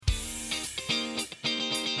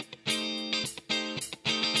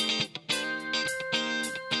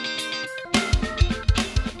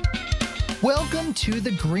Welcome to The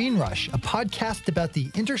Green Rush, a podcast about the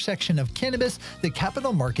intersection of cannabis, the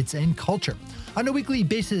capital markets, and culture. On a weekly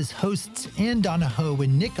basis, hosts Ann Donahoe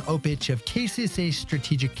and Nick Opich of KCSA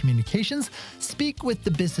Strategic Communications speak with the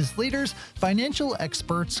business leaders, financial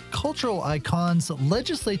experts, cultural icons,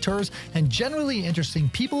 legislators, and generally interesting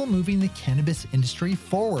people moving the cannabis industry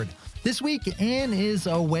forward. This week, Ann is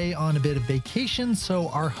away on a bit of vacation, so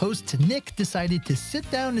our host Nick decided to sit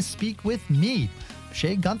down and speak with me,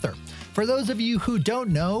 Shay Gunther. For those of you who don't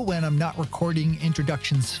know, when I'm not recording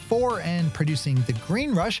introductions for and producing The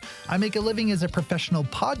Green Rush, I make a living as a professional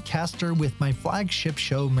podcaster with my flagship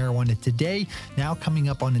show, Marijuana Today, now coming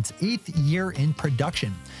up on its 8th year in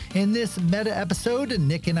production. In this meta episode,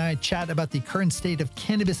 Nick and I chat about the current state of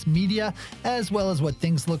cannabis media, as well as what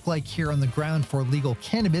things look like here on the ground for legal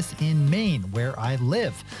cannabis in Maine, where I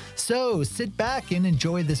live. So sit back and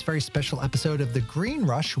enjoy this very special episode of The Green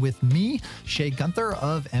Rush with me, Shay Gunther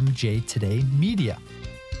of MJ Today Media.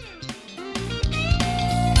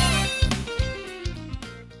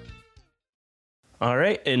 All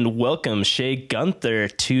right, and welcome Shay Gunther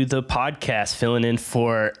to the podcast, filling in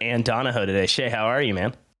for Ann Donahoe today. Shay, how are you,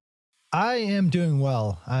 man? I am doing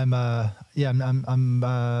well. I'm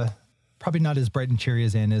probably not as bright and cheery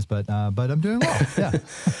as Ann is, but I'm doing well. Yeah.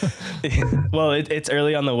 Well, it's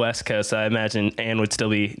early on the West Coast, so I imagine Ann would still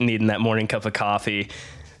be needing that morning cup of coffee.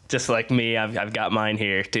 Just like me, I've got mine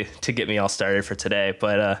here to get me all started for today.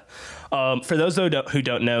 But for those who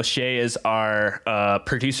don't know, Shay is our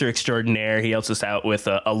producer extraordinaire. He helps us out with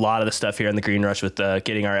a lot of the stuff here on The Green Rush with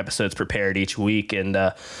getting our episodes prepared each week. And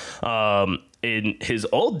in his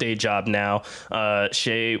old day job now,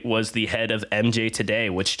 Shay was the head of MJ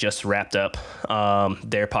Today, which just wrapped up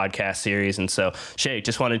their podcast series. And so, Shay,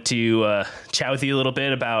 just wanted to chat with you a little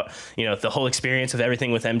bit about, the whole experience of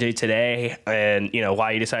everything with MJ Today and,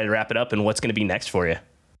 why you decided to wrap it up and what's going to be next for you.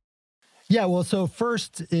 Yeah, well, so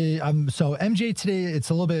first, so MJ Today,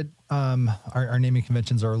 it's a little bit, our naming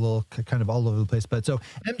conventions are a little kind of all over the place, but so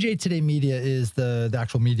MJ Today Media is the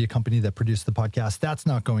actual media company that produced the podcast. That's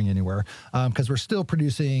not going anywhere because we're still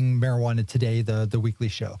producing Marijuana Today, the weekly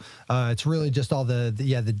show. It's really just all the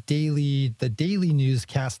daily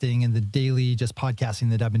newscasting and the daily just podcasting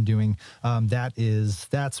that I've been doing.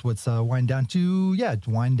 That's what's wind down to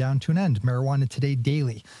an end. Marijuana Today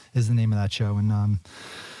Daily is the name of that show. And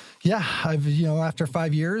yeah, I've, after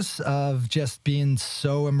 5 years of just being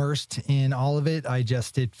so immersed in all of it,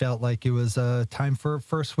 it felt like it was time for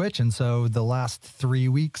a switch. And so the last 3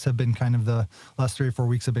 weeks have been kind of the last 3 or 4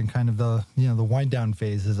 weeks have been kind of the wind down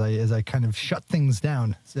phase as I kind of shut things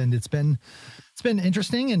down. And it's been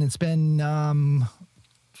interesting, and it's been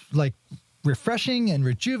like refreshing and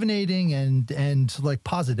rejuvenating and like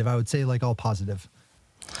positive. I would say like all positive.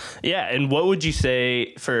 Yeah, and what would you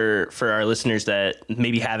say for our listeners that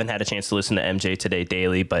maybe haven't had a chance to listen to MJ Today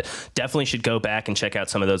Daily, but definitely should go back and check out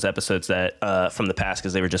some of those episodes that from the past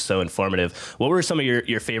because they were just so informative. What were some of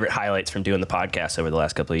your favorite highlights from doing the podcast over the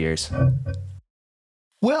last couple of years?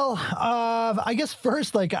 Well, I guess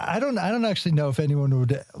first, like, I don't actually know if anyone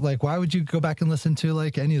would why would you go back and listen to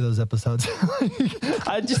like any of those episodes?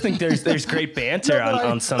 I just think there's great banter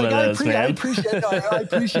on some of those, man. I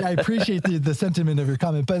appreciate the sentiment of your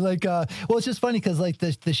comment, but it's just funny because like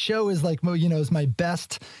the show is like, is my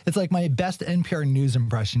best. It's like my best NPR news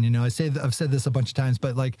impression. I've said this a bunch of times,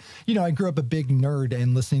 but like, I grew up a big nerd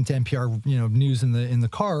and listening to NPR, news in the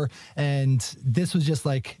car, and this was just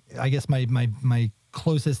like, I guess my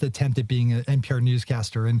closest attempt at being an NPR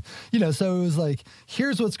newscaster. And, so it was like,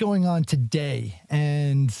 here's what's going on today.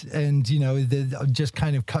 And just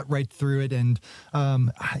kind of cut right through it. And,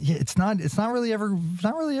 it's not really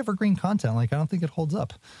evergreen content. Like, I don't think it holds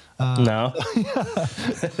up. No.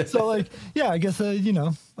 So like, I guess,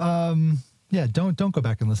 don't go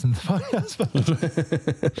back and listen to the podcast.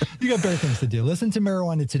 You got better things to do. Listen to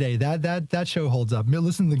Marijuana Today. That show holds up.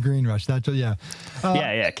 Listen to The Green Rush.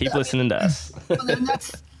 Keep listening to us.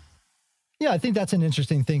 I think that's an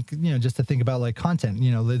interesting thing, just to think about like content.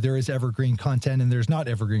 There is evergreen content and there's not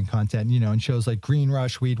evergreen content, and shows like Green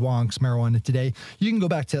Rush, Weed Wonks, Marijuana Today. You can go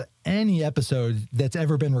back to any episode that's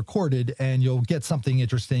ever been recorded and you'll get something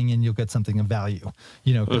interesting and you'll get something of value,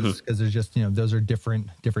 because there's just, those are different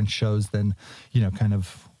shows than, kind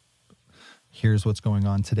of here's what's going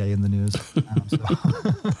on today in the news.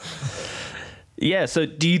 Yeah. So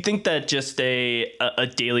do you think that just a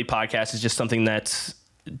daily podcast is just something that's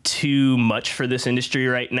too much for this industry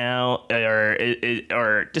right now,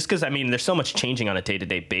 or just because, I mean, there's so much changing on a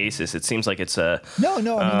day-to-day basis. It seems like it's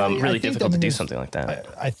really difficult to do something like that.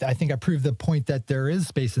 I think I proved the point that there is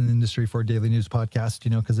space in the industry for a daily news podcast,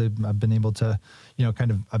 because I've been able to,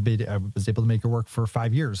 I was able to make it work for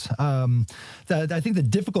 5 years. I think the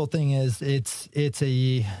difficult thing is it's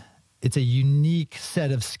a unique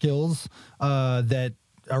set of skills that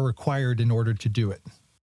are required in order to do it.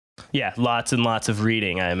 Yeah, lots and lots of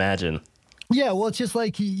reading, I imagine. Yeah, well, it's just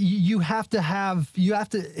like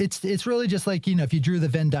it's really just like, if you drew the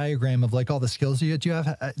Venn diagram of like all the skills you have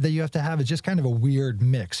to have, it's just kind of a weird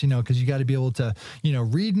mix, because you got to be able to,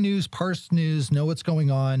 read news, parse news, know what's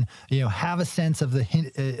going on, have a sense of the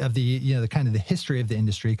kind of the history of the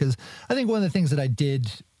industry. Because I think one of the things that I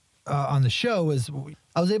did on the show is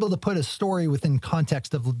I was able to put a story within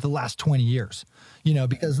context of the last 20 years,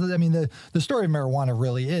 because I mean, the story of marijuana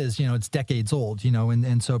really is, it's decades old,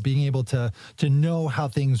 and so being able to know how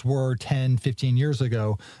things were 10, 15 years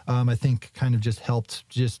ago, I think kind of just helped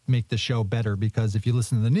just make the show better, because if you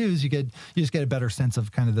listen to the news, you just get a better sense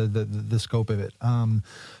of kind of the scope of it.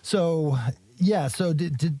 So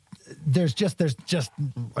there's just,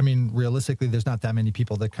 I mean, realistically, there's not that many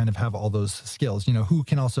people that kind of have all those skills, who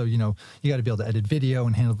can also, you got to be able to edit video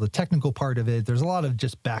and handle the technical part of it. There's a lot of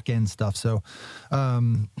just back end stuff. So,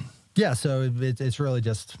 so it's really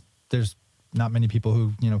just, there's not many people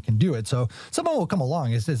who, can do it. So someone will come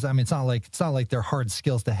along. It's not like they're hard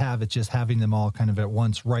skills to have. It's just having them all kind of at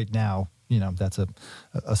once right now, that's a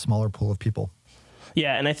smaller pool of people.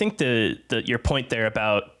 Yeah. And I think your point there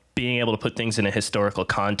about being able to put things in a historical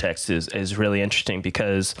context is really interesting,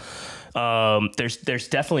 because there's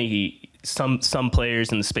definitely some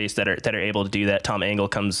players in the space that are able to do that. Tom Engel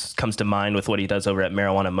comes to mind with what he does over at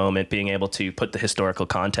Marijuana Moment, being able to put the historical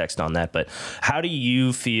context on that. But how do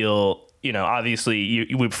you feel? Obviously,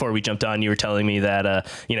 before we jumped on, you were telling me that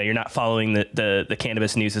you're not following the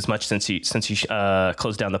cannabis news as much since you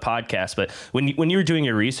closed down the podcast. But when you were doing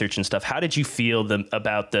your research and stuff, how did you feel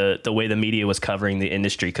about the way the media was covering the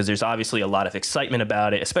industry? Because there's obviously a lot of excitement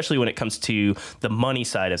about it, especially when it comes to the money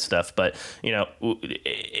side of stuff. But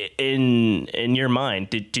in your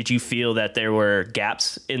mind, did you feel that there were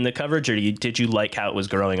gaps in the coverage, or did you like how it was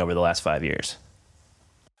growing over the last 5 years?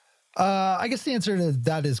 I guess the answer to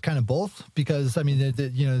that is kind of both, because I mean,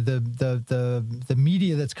 the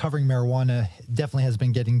media that's covering marijuana definitely has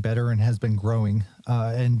been getting better and has been growing,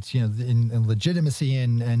 and in legitimacy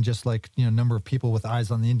and just like number of people with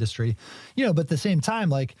eyes on the industry, but at the same time,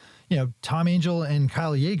 like Tom Engel and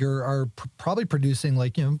Kyle Yeager are probably producing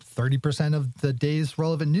 30% of the day's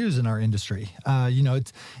relevant news in our industry.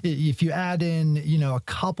 It's if you add in a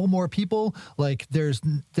couple more people, like there's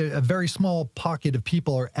a very small pocket of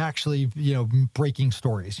people are actually breaking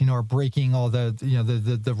stories, are breaking all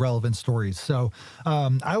the relevant stories. So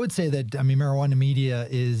I would say that marijuana media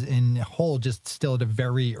is in whole just still at a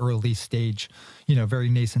very early stage, very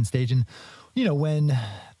nascent stage, and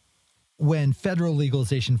when federal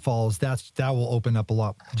legalization falls, that will open up a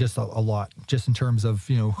lot, just in terms of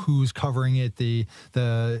who's covering it.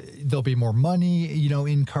 There'll be more money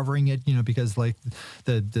in covering it, because like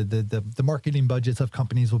the marketing budgets of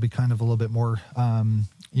companies will be kind of a little bit more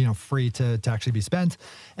free to actually be spent,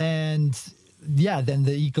 and then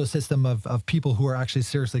the ecosystem of people who are actually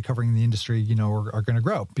seriously covering the industry, are going to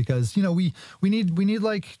grow, because we need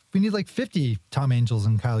like 50 Tom Engels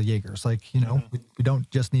and Kyle Yeagers, we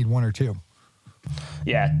don't just need one or two.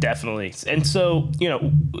 Yeah, definitely. And so,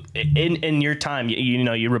 in your time,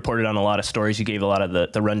 you reported on a lot of stories, you gave a lot of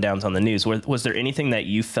the rundowns on the news. Was there anything that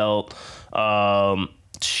you felt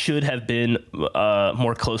should have been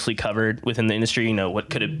more closely covered within the industry?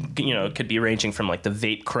 What could have, it could be ranging from like the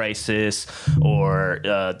vape crisis, or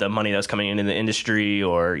the money that was coming into the industry,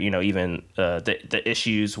 or even the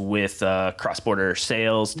issues with cross-border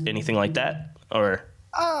sales, anything like that, or?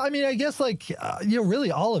 I guess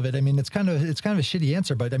really all of it. It's kind of a shitty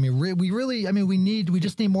answer, but we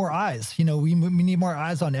just need more eyes. We need more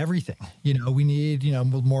eyes on everything. We need,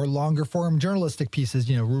 more longer form journalistic pieces,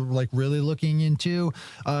 like really looking into,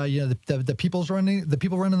 the people running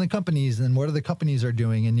the companies, and what the companies are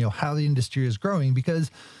doing, and, how the industry is growing,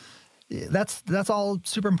 because that's all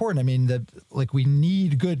super important. We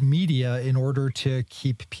need good media in order to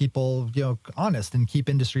keep people, honest, and keep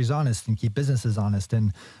industries honest, and keep businesses honest.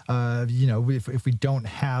 And, if we don't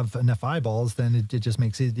have enough eyeballs, then it just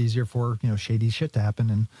makes it easier for, shady shit to happen.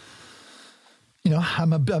 And,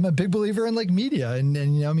 I'm a big believer in media, and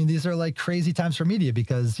these are crazy times for media,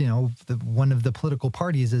 because one of the political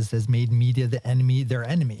parties has made media their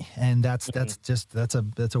enemy, and that's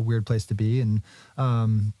a weird place to be, and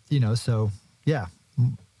so yeah,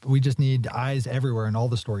 we just need eyes everywhere in all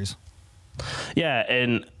the stories. Yeah,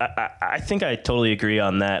 and I think I totally agree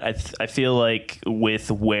on that. I feel like with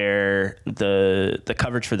where the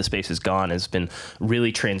coverage for the space has gone has been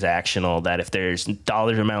really transactional, that if there's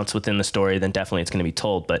dollar amounts within the story, then definitely it's going to be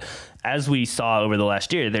told. But as we saw over the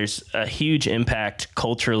last year, there's a huge impact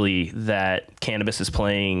culturally that cannabis is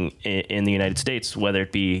playing in the United States, whether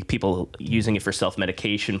it be people using it for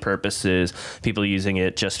self-medication purposes, people using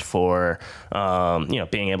it just for,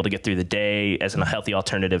 being able to get through the day as a healthy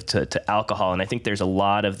alternative to alcohol. And I think there's a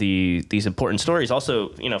lot of these important stories also,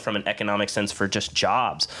 from an economic sense for just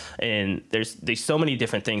jobs. And there's so many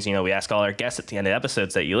different things, we ask all our guests at the end of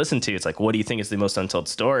episodes that you listen to, it's like, what do you think is the most untold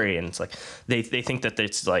story? And it's like, they think that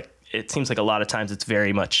it's like, it seems like a lot of times it's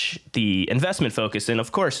very much the investment focus. And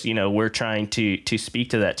of course, we're trying to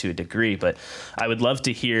speak to that to a degree, but I would love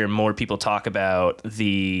to hear more people talk about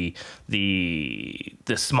the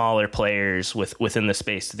smaller players within the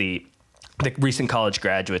space, the recent college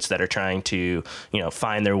graduates that are trying to,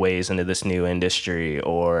 find their ways into this new industry,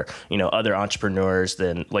 or, other entrepreneurs,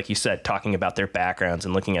 then, like you said, talking about their backgrounds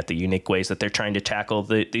and looking at the unique ways that they're trying to tackle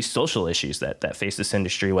these social issues that face this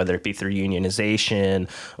industry, whether it be through unionization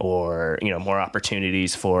or, more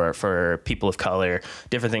opportunities for people of color,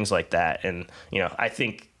 different things like that. And, I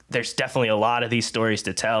think there's definitely a lot of these stories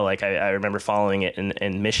to tell. Like I remember following it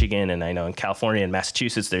in Michigan, and I know in California and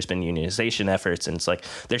Massachusetts, there's been unionization efforts. And it's like,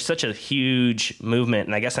 there's such a huge movement.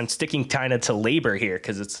 And I guess I'm sticking kind of to labor here,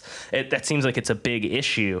 because that seems like it's a big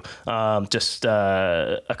issue just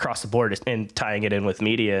across the board, and tying it in with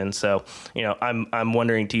media. And so, I'm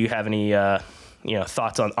wondering, do you have any,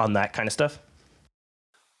 thoughts on that kind of stuff?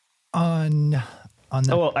 On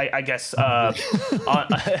that. Well, I guess, yeah,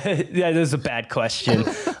 this is a bad question.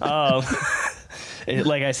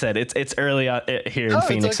 Like I said, it's early here in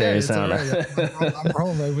Phoenix, okay. Arizona. I'm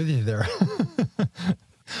rolling right with you there.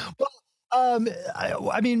 Well,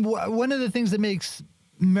 I mean, one of the things that makes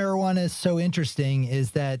marijuana so interesting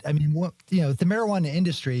is that, the marijuana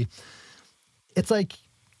industry, it's like,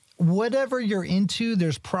 whatever you're into,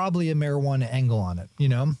 there's probably a marijuana angle on it.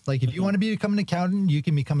 Like if you want to become an accountant, you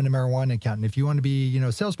can become a marijuana accountant. If you want to be,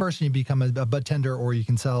 a salesperson, you become a bud tender, or you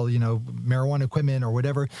can sell, marijuana equipment or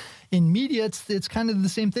whatever. In media, it's kind of the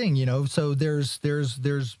same thing, So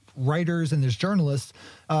there's writers and there's journalists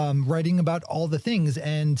writing about all the things,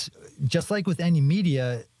 and just like with any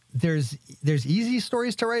media, there's easy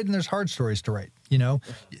stories to write and there's hard stories to write.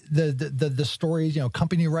 The stories,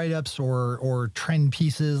 company write-ups or trend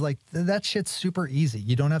pieces, like that shit's super easy.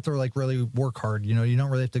 You don't have to like really work hard. You don't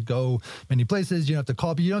really have to go many places. You don't have to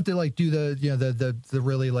call, but you don't have to like do the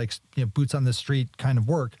really like, boots on the street kind of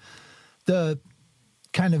work. The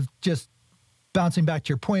kind of just bouncing back to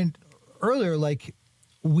your point earlier, like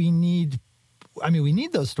we need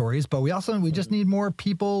those stories, but we just need more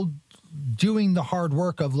people doing the hard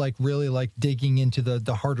work of like really like digging into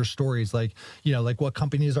the harder stories, like like what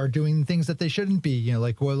companies are doing things that they shouldn't be,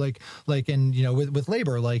 with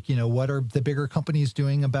labor, like what are the bigger companies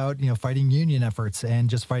doing about fighting union efforts and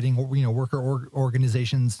just fighting worker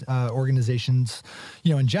organizations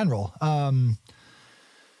in general.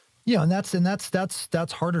 And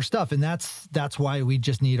that's harder stuff. And that's why we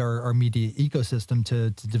just need our media ecosystem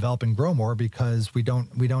to develop and grow more, because we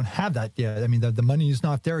don't have that yet. I mean, the money is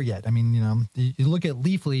not there yet. I mean, you look at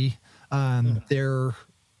Leafly,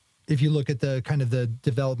 if you look at the kind of the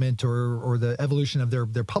development or the evolution of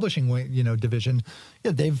their publishing, division,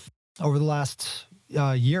 they've over the last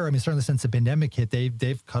year, certainly since the pandemic hit,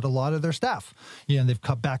 they've cut a lot of their staff. They've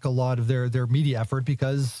cut back a lot of their media effort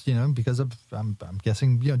because of I'm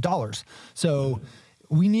guessing dollars. So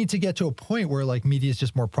we need to get to a point where like media is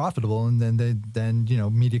just more profitable, and then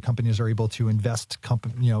media companies are able to invest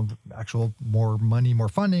actual more money, more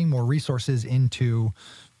funding, more resources into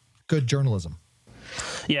good journalism.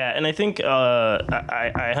 Yeah, and I think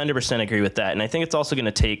I 100% agree with that. And I think it's also going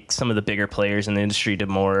to take some of the bigger players in the industry to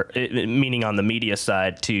meaning on the media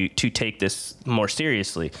side, to take this more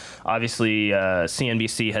seriously. Obviously,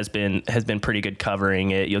 CNBC has been pretty good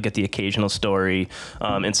covering it. You'll get the occasional story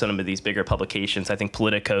in some of these bigger publications. I think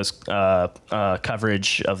Politico's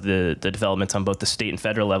coverage of the developments on both the state and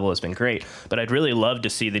federal level has been great. But I'd really love to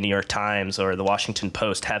see the New York Times or the Washington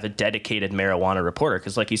Post have a dedicated marijuana reporter,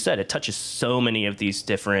 because like you said, it touches so many of these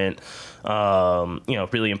different,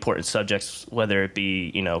 really important subjects, whether it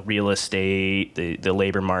be, real estate, the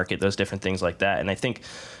labor market, those different things like that. And I think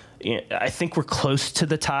we're close to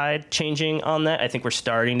the tide changing on that. I think we're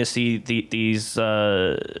starting to see these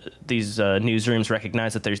newsrooms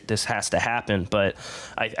recognize that this has to happen. But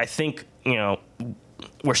I think,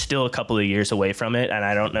 we're still a couple of years away from it. And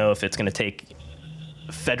I don't know if it's going to take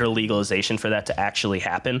federal legalization for that to actually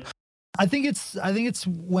happen? I think it's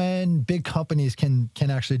when big companies can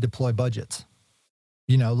actually deploy budgets.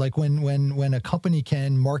 You know, like when a company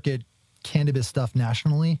can market cannabis stuff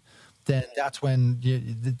nationally, then that's when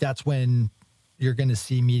you're going to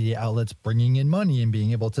see media outlets bringing in money and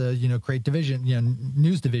being able to, you know, create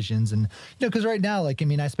news divisions. And, you know, because right now, like, I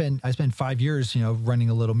mean, I spent 5 years, you know, running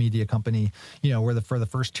a little media company, you know, where for the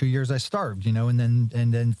first 2 years I starved, you know, and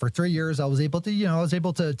then for 3 years I was able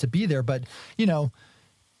to be there. But, you know,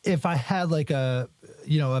 if I had like a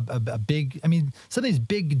big, I mean, some of these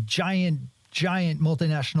big, giant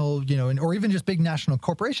multinational, you know, or even just big national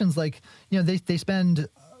corporations, like, you know, they spend,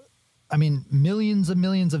 I mean, millions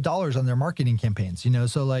of dollars on their marketing campaigns, you know?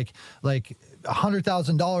 So like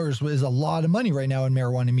 $100,000 is a lot of money right now in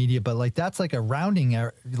marijuana media, but like, that's like a rounding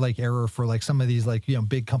error for like some of these, like, you know,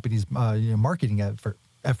 big companies, marketing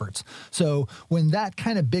efforts. So when that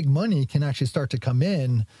kind of big money can actually start to come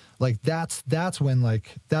in, like that's when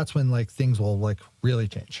things will like really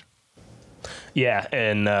change. Yeah.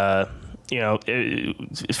 And, you know,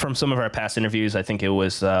 from some of our past interviews, I think it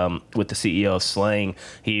was with the CEO of Slang.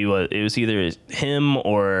 It was either him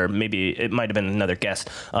or maybe it might have been another guest.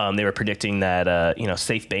 They were predicting that you know,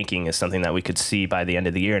 safe banking is something that we could see by the end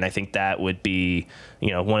of the year, and I think that would be,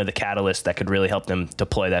 you know, one of the catalysts that could really help them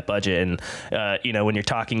deploy that budget. And you know, when you're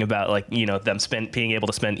talking about like, you know, them being able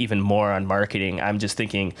to spend even more on marketing, I'm just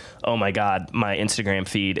thinking, oh my God, my Instagram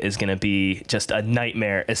feed is going to be just a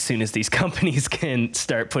nightmare as soon as these companies can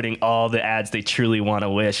start putting all the ads they truly want to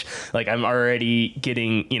wish. Like, I'm already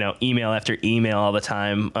getting, you know, email after email all the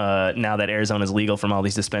time now that Arizona is legal from all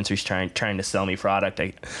these dispensaries trying to sell me product.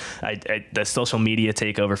 The social media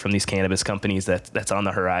takeover from these cannabis companies that's on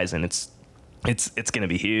the horizon. It's going to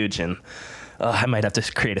be huge, and I might have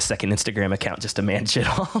to create a second Instagram account just to manage it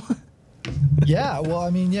all. Yeah, well,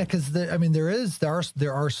 I mean, yeah, because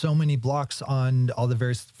there are so many blocks on all the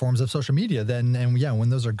various forms of social media. When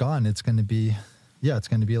those are gone, it's going to be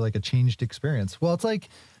like a changed experience. Well, it's like,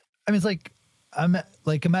 I mean, it's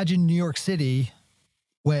like imagine New York City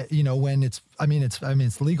when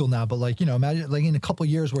it's legal now, but like, you know, imagine like in a couple of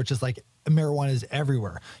years where it's just like marijuana is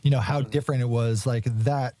everywhere. You know how different it was like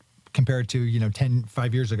that compared to, you know,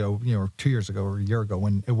 5 years ago, you know, or 2 years ago or a year ago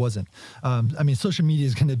when it wasn't. I mean, social media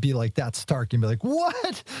is going to be like that stark and be like,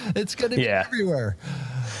 what? It's going to be everywhere.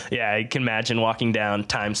 Yeah, I can imagine walking down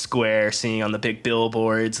Times Square, seeing on the big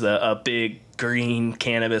billboards a big green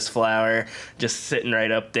cannabis flower just sitting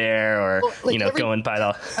right up there, or like, you know, going by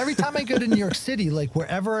the. Every time I go to New York City, like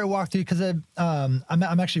wherever I walk to, because I'm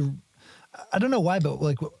actually, I don't know why, but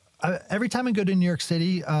like. Every time I go to New York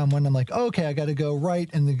City, when I'm like, oh, okay, I got to go right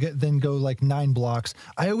and then go like 9 blocks,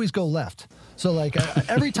 I always go left. So like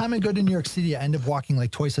every time I go to New York City, I end up walking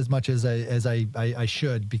like twice as much as I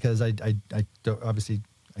should, because I don't, obviously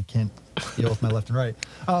I can't deal with my left and right.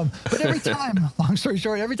 But every time, long story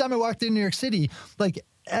short, every time I walk through New York City, like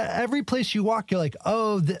every place you walk, you're like,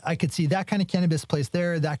 oh, I could see that kind of cannabis place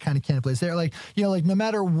there, that kind of cannabis place there. Like, you know, like no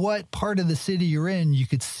matter what part of the city you're in, you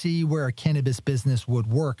could see where a cannabis business would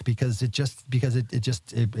work because it just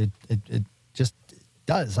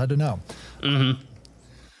does. I don't know. Mm-hmm.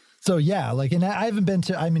 So yeah, like, and I haven't been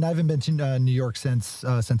to New York since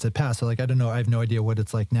it passed. So like, I don't know. I have no idea what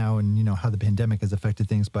it's like now, and you know how the pandemic has affected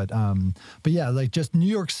things. But yeah, like just New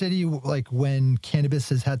York City, like when cannabis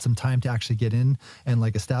has had some time to actually get in and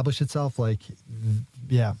like establish itself, like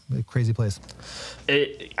yeah, a crazy place.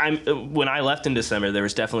 When I left in December, there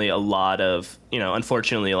was definitely a lot of, you know,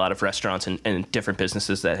 unfortunately, a lot of restaurants and different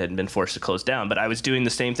businesses that had been forced to close down. But I was doing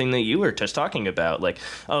the same thing that you were just talking about. Like,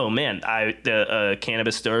 oh man, the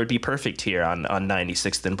cannabis store would be perfect here on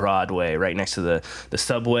 96th and Broadway, right next to the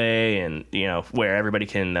subway, and you know where everybody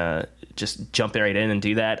can just jump right in and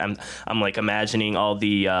do that. I'm like imagining all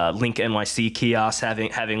the Link NYC kiosks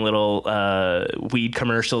having little weed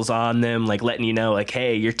commercials on them, like letting you know, like,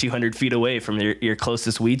 hey, you're 200 feet away from your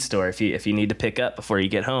closest weed store if you need to pick up before you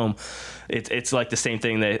get home. It's like the same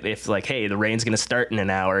thing that if like, hey, the rain's going to start in an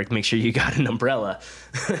hour, make sure you got an umbrella.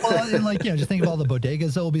 Well, and like, you know, just think of all the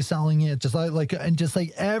bodegas that will be selling it. Just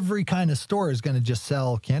like every kind of store is going to just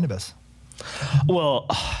sell cannabis. Well,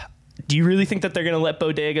 do you really think that they're going to let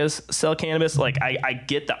bodegas sell cannabis? Like, I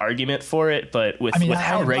get the argument for it, but with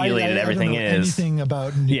how regulated everything is. Anything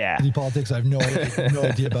about city politics, I have no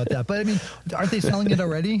idea about that. But I mean, aren't they selling it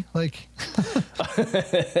already? Like,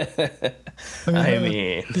 I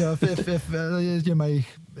mean, you know,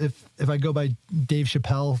 if I go by Dave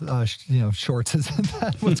Chappelle, shorts, isn't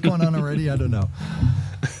that what's going on already? I don't know.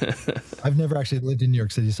 I've never actually lived in New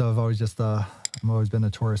York City, so I've always been a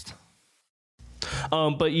tourist.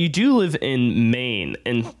 But you do live in Maine,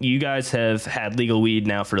 and you guys have had legal weed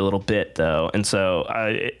now for a little bit, though, and so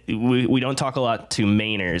we don't talk a lot to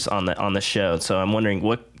Mainers on the show. So I'm wondering,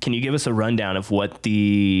 can you give us a rundown of what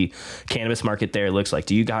the cannabis market there looks like?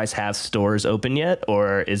 Do you guys have stores open yet,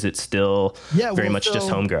 or is it still very much just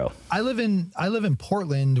home grow? I live in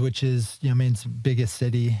Portland, which is Maine's biggest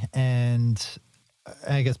city, and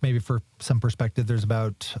I guess maybe for some perspective, there's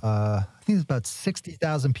about I think there's about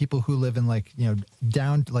 60,000 people who live in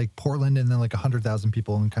down like Portland, and then like 100,000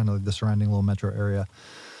 people in kind of like the surrounding little metro area.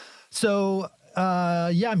 So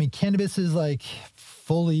cannabis is like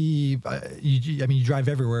fully. You drive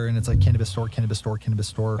everywhere, and it's like cannabis store.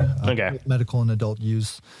 Okay. Medical and adult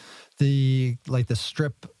use. The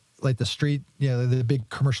strip. Like the street, the big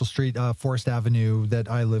commercial street, Forest Avenue that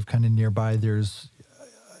I live kind of nearby. It's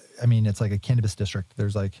like a cannabis district.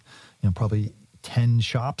 There's probably 10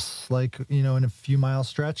 shops, in a few mile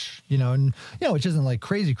stretch, which isn't like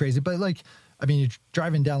crazy, but you're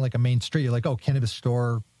driving down like a main street, you're like, oh, cannabis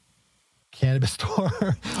store. It's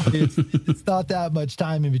not that much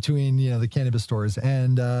time in between, the cannabis stores.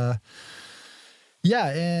 And, and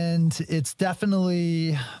it's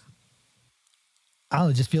definitely, I don't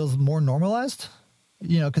know, it just feels more normalized,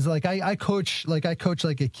 because I coach like a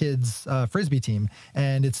kids Frisbee team,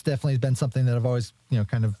 and it's definitely been something that I've always,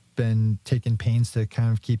 kind of been taking pains to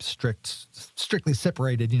kind of keep strictly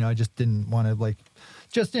separated. I just didn't want to I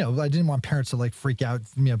didn't want parents to freak out,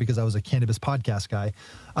 because I was a cannabis podcast guy.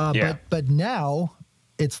 But now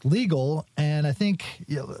it's legal, and I think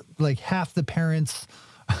half the parents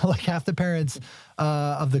of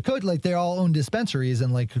the coach, they all own dispensaries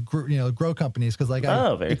and grow companies. Cause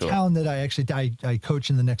the town that I coach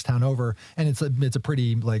in the next town over, and it's a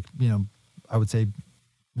pretty I would say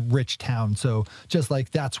rich town. So just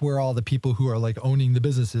that's where all the people who are owning the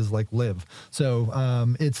businesses live. So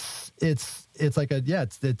it's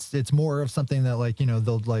more of something that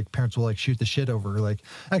they'll parents will shoot the shit over.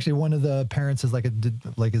 Actually one of the parents is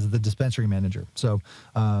is the dispensary manager. So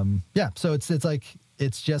so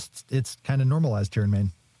it's kind of normalized here in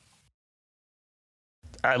Maine.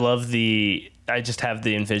 I just have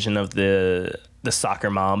the envision of the soccer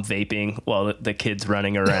mom vaping while the kids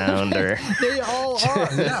running around, or they all are.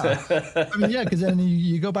 Yeah. Cause then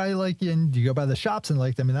you go by and you go by the shops, and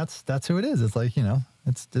that's who it is. It's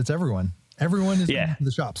it's everyone is in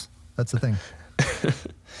the shops. That's the thing.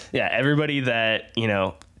 Yeah. Everybody that,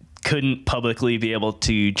 couldn't publicly be able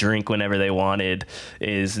to drink whenever they wanted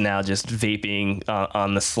is now just vaping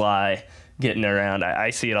on the sly, getting around.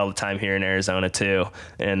 I see it all the time here in Arizona too.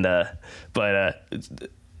 And, I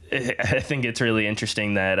think it's really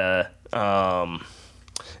interesting that,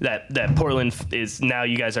 that Portland is now,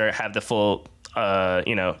 you guys have the full,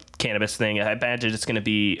 cannabis thing. I imagine it's going to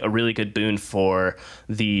be a really good boon for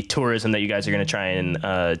the tourism that you guys are going to try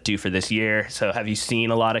and do for this year. So have you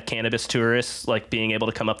seen a lot of cannabis tourists being able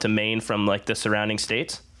to come up to Maine from the surrounding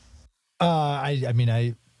states?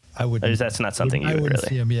 I wouldn't. Or that's not something you would really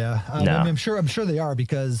see them. Yeah. No. I'm sure they are,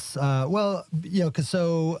 because, so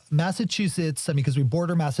Massachusetts, because we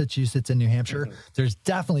border Massachusetts and New Hampshire, there's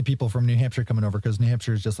definitely people from New Hampshire coming over, because New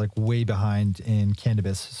Hampshire is just way behind in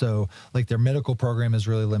cannabis. So their medical program is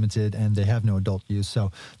really limited, and they have no adult use.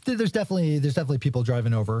 So there's definitely people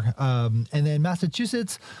driving over. And then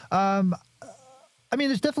Massachusetts,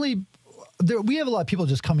 there's definitely, we have a lot of people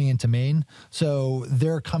just coming into Maine, so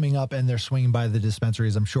they're coming up and they're swinging by the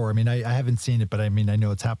dispensaries, I'm sure. I haven't seen it, but I know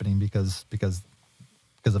it's happening because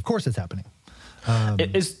of course it's happening.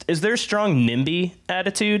 Is there a strong NIMBY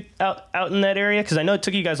attitude out in that area? Because I know it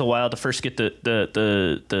took you guys a while to first get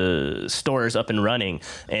the stores up and running,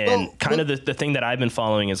 and the thing that I've been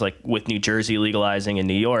following is with New Jersey legalizing in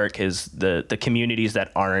New York is the communities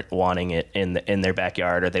that aren't wanting it in their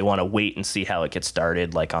backyard, or they want to wait and see how it gets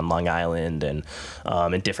started, on Long Island and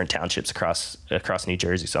in different townships across New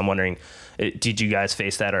Jersey. So I'm wondering, did you guys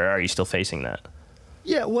face that, or are you still facing that?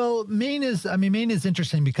 Yeah, well, Maine is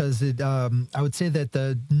interesting because I would say that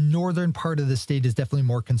the northern part of the state is definitely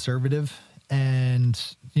more conservative, and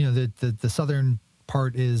the southern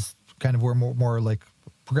part is kind of where more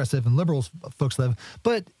progressive and liberal folks live.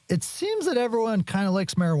 But it seems that everyone kind of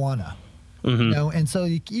likes marijuana. Mm-hmm. And so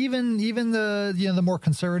even the the more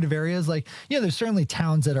conservative areas, there's certainly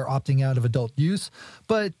towns that are opting out of adult use,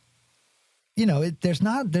 but there's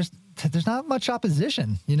not much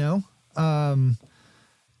opposition.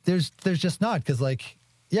 There's just not, because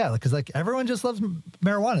everyone just loves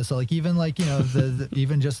marijuana. So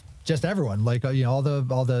even just everyone, all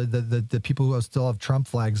the people who still have Trump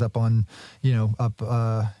flags up on up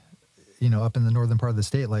in the northern part of the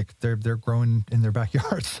state, they're growing in their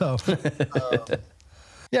backyard. So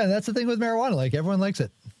Yeah, that's the thing with marijuana. Like everyone likes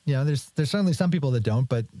it. You know, there's certainly some people that don't,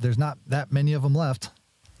 but there's not that many of them left.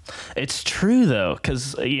 It's true though,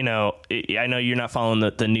 because I know you're not following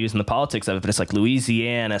the news and the politics of it, but it's like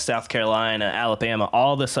Louisiana, South Carolina, Alabama,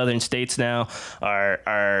 all the southern states now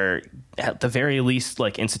are at the very least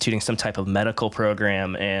like instituting some type of medical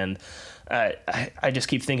program, and I just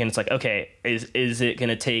keep thinking it's like, okay, is it going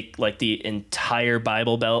to take like the entire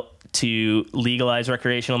Bible Belt to legalize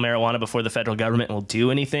recreational marijuana before the federal government will do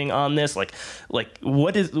anything on this? Like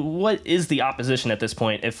what is the opposition at this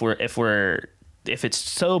point if it's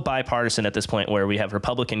so bipartisan at this point where we have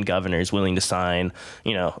Republican governors willing to sign,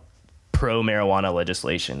 pro marijuana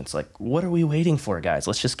legislation? It's like, what are we waiting for, guys?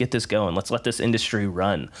 Let's just get this going. Let's let this industry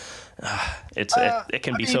run. It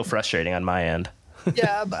can be so frustrating on my end.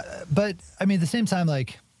 Yeah. But I mean, at the same time,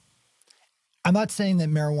 like, I'm not saying that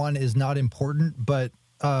marijuana is not important, but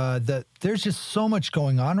that there's just so much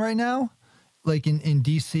going on right now, like in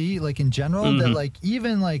DC, like in general, that like,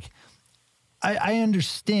 even like, I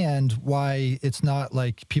understand why it's not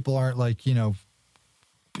like people aren't like,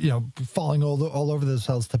 falling all over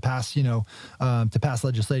themselves to pass, to pass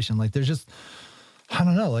legislation. Like there's just, I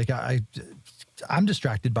don't know, like I'm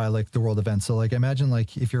distracted by like the world events. So like, imagine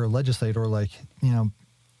like if you're a legislator, like, yeah.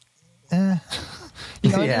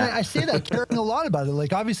 I say that caring a lot about it.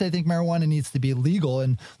 Like, obviously, I think marijuana needs to be legal,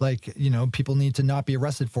 and like, people need to not be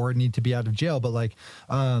arrested for it, need to be out of jail. But like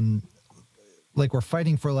we're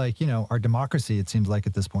fighting for like, our democracy. It seems like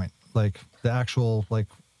at this point, like the actual like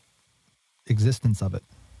existence of it.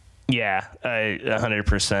 Yeah,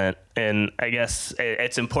 100%. And I guess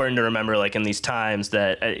it's important to remember, like in these times,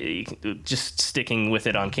 that just sticking with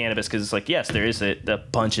it on cannabis, because it's like, yes, there is a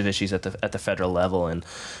bunch of issues at the federal level, and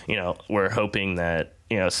we're hoping that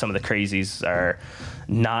some of the crazies are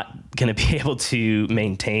not going to be able to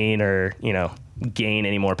maintain or gain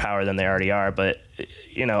any more power than they already are. But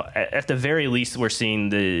at the very least, we're seeing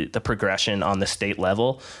the progression on the state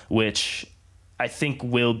level, which I think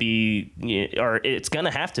will be, or it's going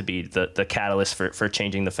to have to be the catalyst for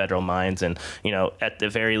changing the federal minds. And, at the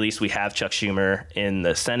very least, we have Chuck Schumer in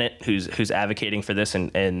the Senate who's advocating for this,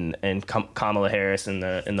 and Kamala Harris in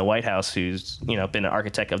the White House, who's, been an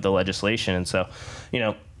architect of the legislation. And so,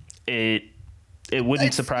 it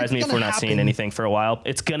wouldn't surprise me if we're not seeing anything for a while.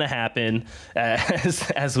 It's going to happen,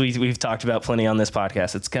 as we've talked about plenty on this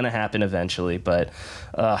podcast. It's going to happen eventually, but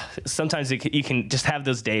sometimes you can just have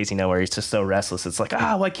those days, where it's just so restless. It's like,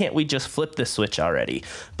 why can't we just flip this switch already?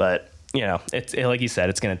 But it's like you said,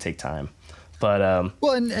 it's going to take time. But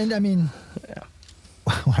well, and I mean, yeah.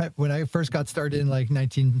 When I first got started in like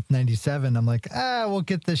 1997, I'm like, we'll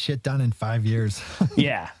get this shit done in 5 years.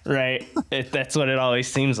 Yeah, right. That's what it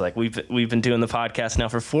always seems like. We've been doing the podcast now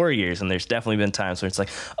for 4 years, and there's definitely been times where it's like,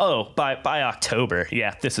 by October,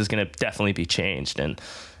 yeah, this is going to definitely be changed. And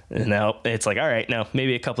no, it's like, all right, no,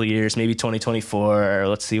 maybe a couple of years, maybe 2024,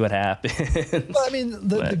 let's see what happens. Well, I mean,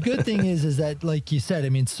 the good thing is that, like you said, I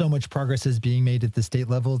mean, so much progress is being made at the state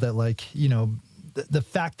level that, like, the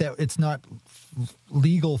fact that it's not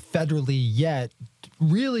legal federally yet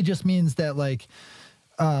really just means that like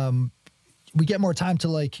we get more time to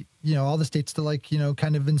like all the states to like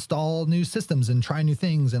kind of install new systems and try new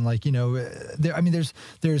things, and like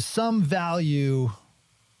there's some value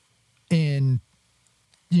in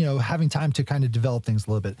having time to kind of develop things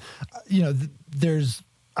a little bit.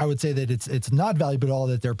 I would say that it's not valuable at all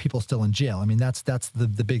that there are people still in jail. I mean, that's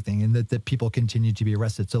the big thing, and that people continue to be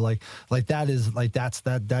arrested. So like that is like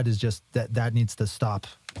that is just that needs to stop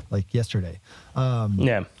like yesterday.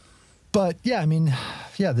 Yeah. But yeah, I mean,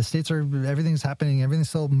 yeah, the states everything's happening, everything's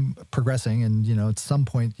still progressing, and at some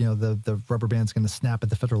point, the rubber band's going to snap at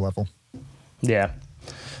the federal level. Yeah.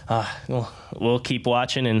 We'll keep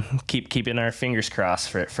watching and keeping our fingers crossed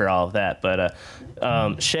for all of that. But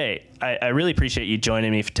Shay, I really appreciate you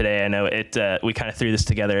joining me today. I know we kind of threw this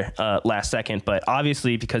together last second, but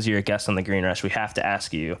obviously because you're a guest on the Green Rush, we have to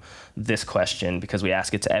ask you this question, because we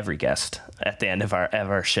ask it to every guest at the end of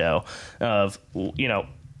our show. Of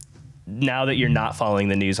now that you're not following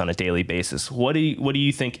the news on a daily basis, what do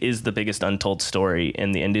you think is the biggest untold story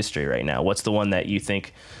in the industry right now? What's the one that you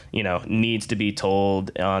think needs to be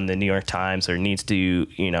told on the New York Times, or needs to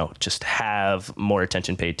just have more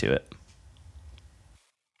attention paid to it?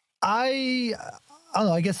 I don't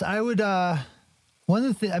know. I guess I would. One of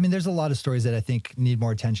the things. I mean, there's a lot of stories that I think need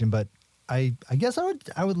more attention, but I guess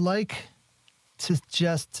I would like to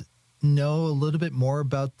just know a little bit more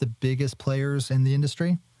about the biggest players in the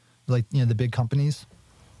industry. Like, the big companies,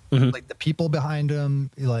 like the people behind them,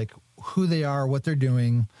 like who they are, what they're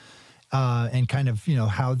doing, and kind of,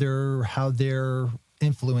 how their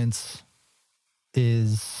influence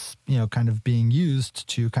is, kind of being used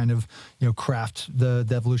to kind of, craft the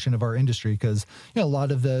evolution of our industry. Because, a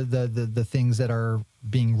lot of the things that are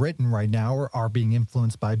being written right now are being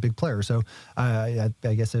influenced by big players. So I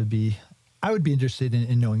guess I would be interested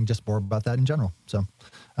in knowing just more about that in general. So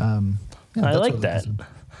I like that.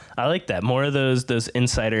 I like that. More of those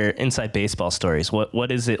inside baseball stories.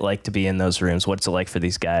 What is it like to be in those rooms? What's it like for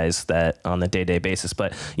these guys that on the day-to-day basis?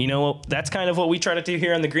 But that's kind of what we try to do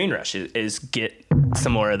here on the Green Rush is get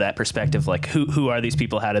some more of that perspective. Like who are these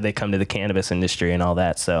people? How do they come to the cannabis industry and all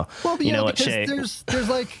that? So, you know what, Shay? There's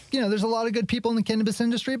there's a lot of good people in the cannabis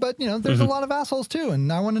industry, but there's a lot of assholes too.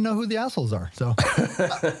 And I want to know who the assholes are. So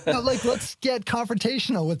let's get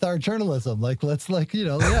confrontational with our journalism. Let's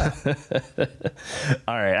yeah.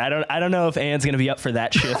 All right. I don't know if Ann's going to be up for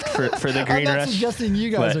that shift for the Green I'm not Rush. Suggesting you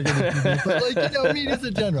guys are going to be, but meetings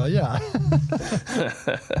in general, yeah.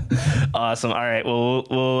 Awesome. All right. Well,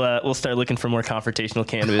 we'll start looking for more confrontational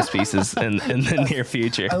cannabis pieces in the near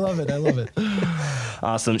future. I love it.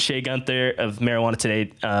 Awesome. Shay Gunther of Marijuana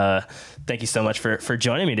Today. Thank you so much for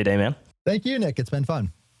joining me today, man. Thank you, Nick. It's been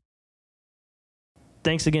fun.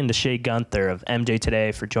 Thanks again to Shay Gunther of MJ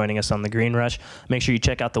Today for joining us on The Green Rush. Make sure you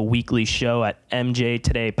check out the weekly show at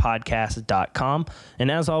mjtodaypodcast.com. And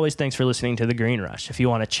as always, thanks for listening to The Green Rush. If you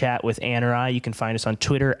want to chat with Ann or I, you can find us on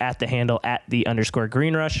Twitter at the handle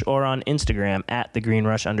 @the_Green Rush or on Instagram at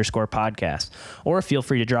 @the_Green_Rush_podcast. Or feel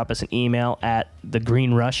free to drop us an email at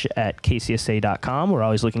thegreenrush@kcsa.com. We're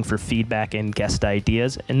always looking for feedback and guest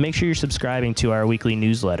ideas. And make sure you're subscribing to our weekly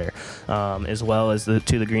newsletter, as well as to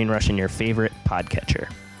The Green Rush in your favorite podcatcher.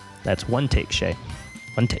 That's one take, Shay.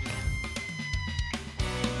 One take.